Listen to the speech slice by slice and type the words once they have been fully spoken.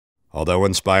Although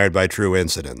inspired by true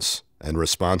incidents and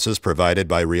responses provided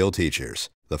by real teachers,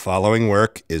 the following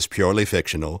work is purely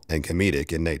fictional and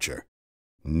comedic in nature.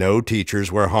 No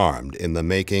teachers were harmed in the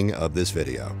making of this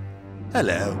video.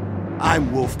 Hello,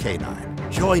 I'm Wolf Canine.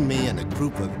 Join me and a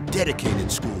group of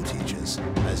dedicated school teachers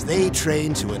as they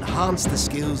train to enhance the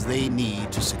skills they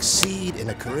need to succeed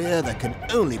in a career that can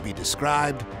only be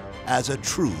described as a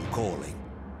true calling.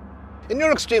 In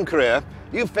your extreme career,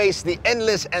 you face the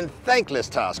endless and thankless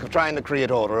task of trying to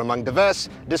create order among diverse,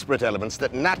 disparate elements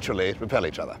that naturally repel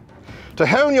each other. To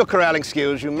hone your corralling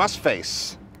skills, you must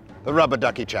face the rubber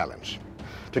ducky challenge.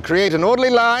 To create an orderly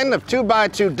line of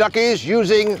 2x2 duckies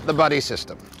using the buddy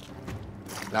system.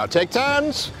 Now take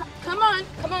turns. Come on,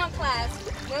 class.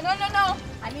 No.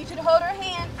 I need you to hold her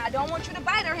hand. I don't want you to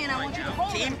bite her hand. I want you to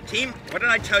hold her. Team, what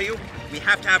did I tell you? We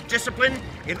have to have discipline.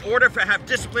 In order to have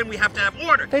discipline, we have to have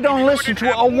order. They don't listen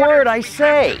to a word I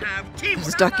say.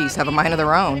 Those duckies have a mind of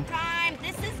their own.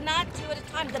 This is not two at a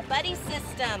time, the buddy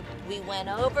system. We went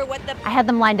over what the... I had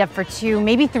them lined up for 2,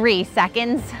 maybe 3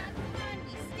 seconds.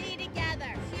 We stay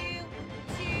together.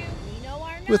 2, we know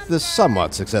our numbers. With the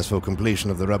somewhat successful completion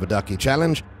of the rubber ducky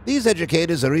challenge, these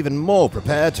educators are even more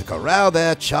prepared to corral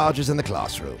their charges in the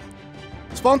classroom.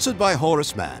 Sponsored by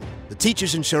Horace Mann, the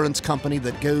teacher's insurance company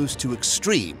that goes to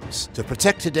extremes to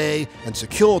protect today and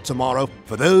secure tomorrow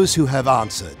for those who have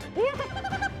answered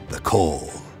the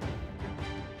call.